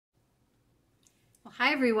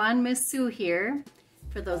Hi everyone, Miss Sue here.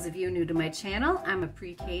 For those of you new to my channel, I'm a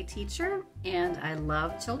pre-K teacher and I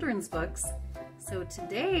love children's books. So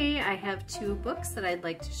today I have two books that I'd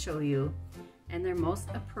like to show you, and they're most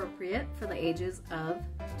appropriate for the ages of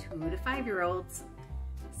 2 to 5-year-olds.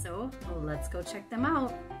 So let's go check them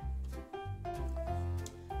out.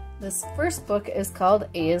 This first book is called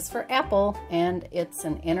A is for Apple, and it's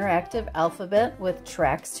an interactive alphabet with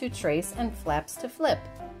tracks to trace and flaps to flip.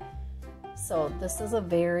 So this is a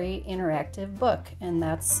very interactive book, and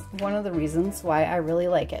that's one of the reasons why I really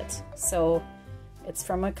like it. So it's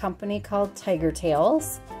from a company called Tiger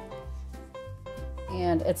Tales,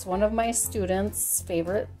 and it's one of my students'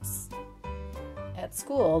 favorites at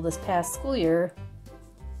school. This past school year,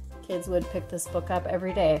 kids would pick this book up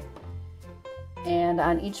every day. And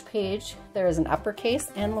on each page there is an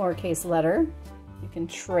uppercase and lowercase letter. You can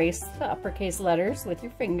trace the uppercase letters with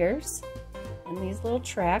your fingers in these little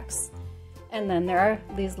tracks. And then there are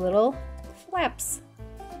these little flaps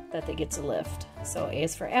that they get to lift. So A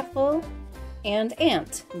is for apple and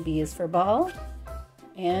ant. B is for ball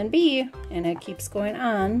and B. And it keeps going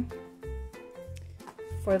on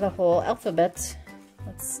for the whole alphabet.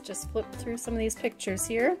 Let's just flip through some of these pictures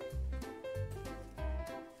here.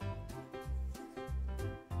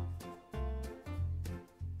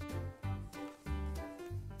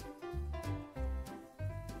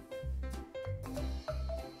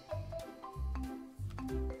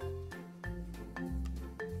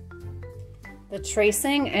 The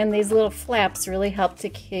tracing and these little flaps really help to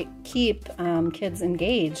keep kids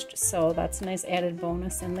engaged, so that's a nice added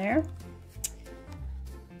bonus in there.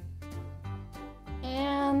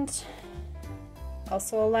 And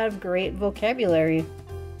also a lot of great vocabulary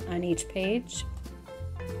on each page.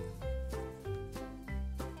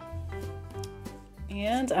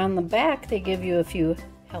 And on the back they give you a few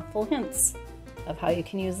helpful hints of how you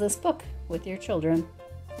can use this book with your children.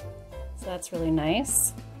 So that's really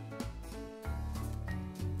nice.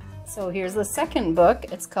 So here's the second book.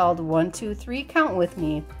 It's called 1, 2, 3, Count With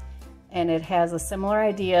Me. And it has a similar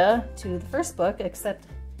idea to the first book, except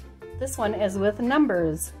this one is with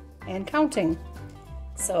numbers and counting.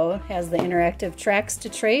 So it has the interactive tracks to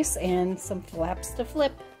trace and some flaps to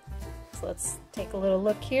flip. So let's take a little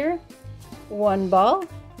look here. 1 ball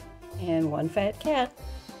and 1 fat cat.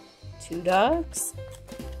 2 dogs.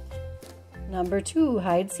 Number 2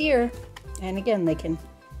 hides here. And again, they can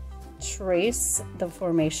trace the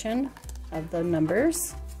formation of the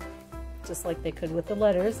numbers just like they could with the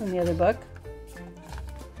letters in the other book.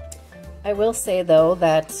 I will say though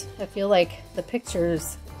that I feel like the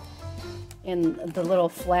pictures in the little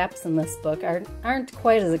flaps in this book aren't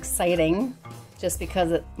quite as exciting, just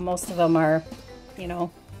because most of them are, you know,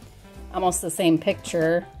 almost the same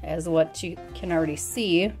picture as what you can already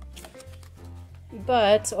see.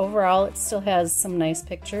 But overall it still has some nice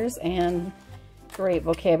pictures and great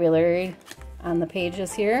vocabulary on the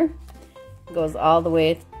pages here. It goes all the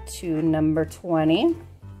way to number 20.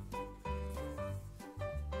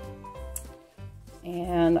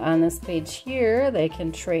 And on this page here, they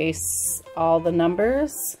can trace all the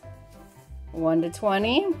numbers 1 to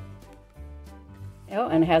 20. Oh,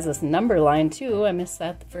 and it has this number line too. I missed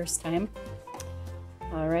that the first time.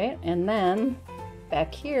 All right, and then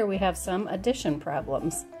back here we have some addition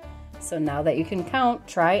problems. So now that you can count,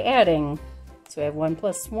 try adding. So we have 1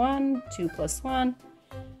 plus 1, 2 plus 1,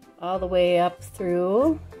 all the way up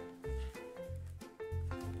through.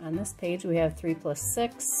 On this page we have 3 plus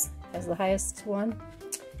 6 as the highest one,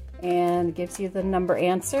 and gives you the number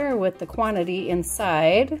answer with the quantity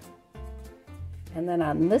inside. And then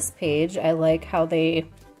on this page I like how they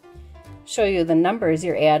show you the numbers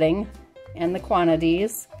you're adding and the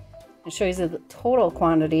quantities. It shows you the total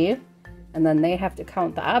quantity, and then they have to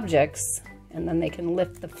count the objects, and then they can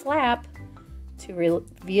lift the flap to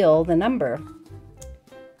reveal the number.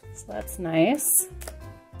 So that's nice.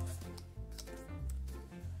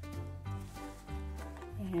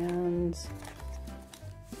 And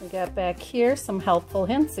we got back here some helpful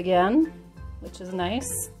hints again, which is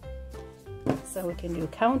nice. So we can do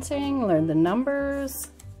counting, learn the numbers,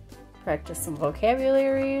 practice some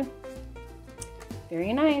vocabulary.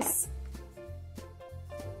 Very nice.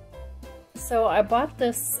 So I bought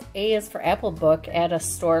this A is for Apple book at a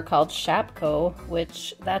store called Shopko,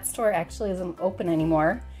 which that store actually isn't open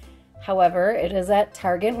anymore. However, it is at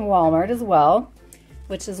Target and Walmart as well,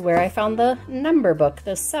 which is where I found the number book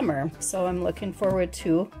this summer. So I'm looking forward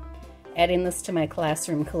to adding this to my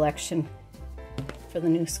classroom collection for the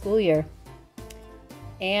new school year.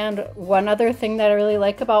 And one other thing that I really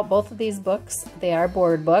like about both of these books, they are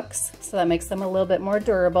board books, so that makes them a little bit more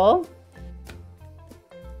durable.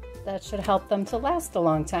 That should help them to last a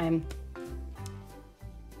long time.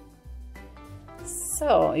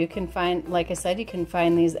 So you can find, like I said, you can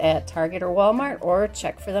find these at Target or Walmart or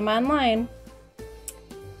check for them online.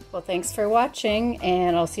 Well, thanks for watching,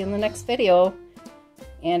 and I'll see you in the next video.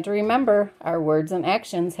 And remember, our words and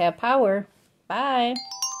actions have power. Bye.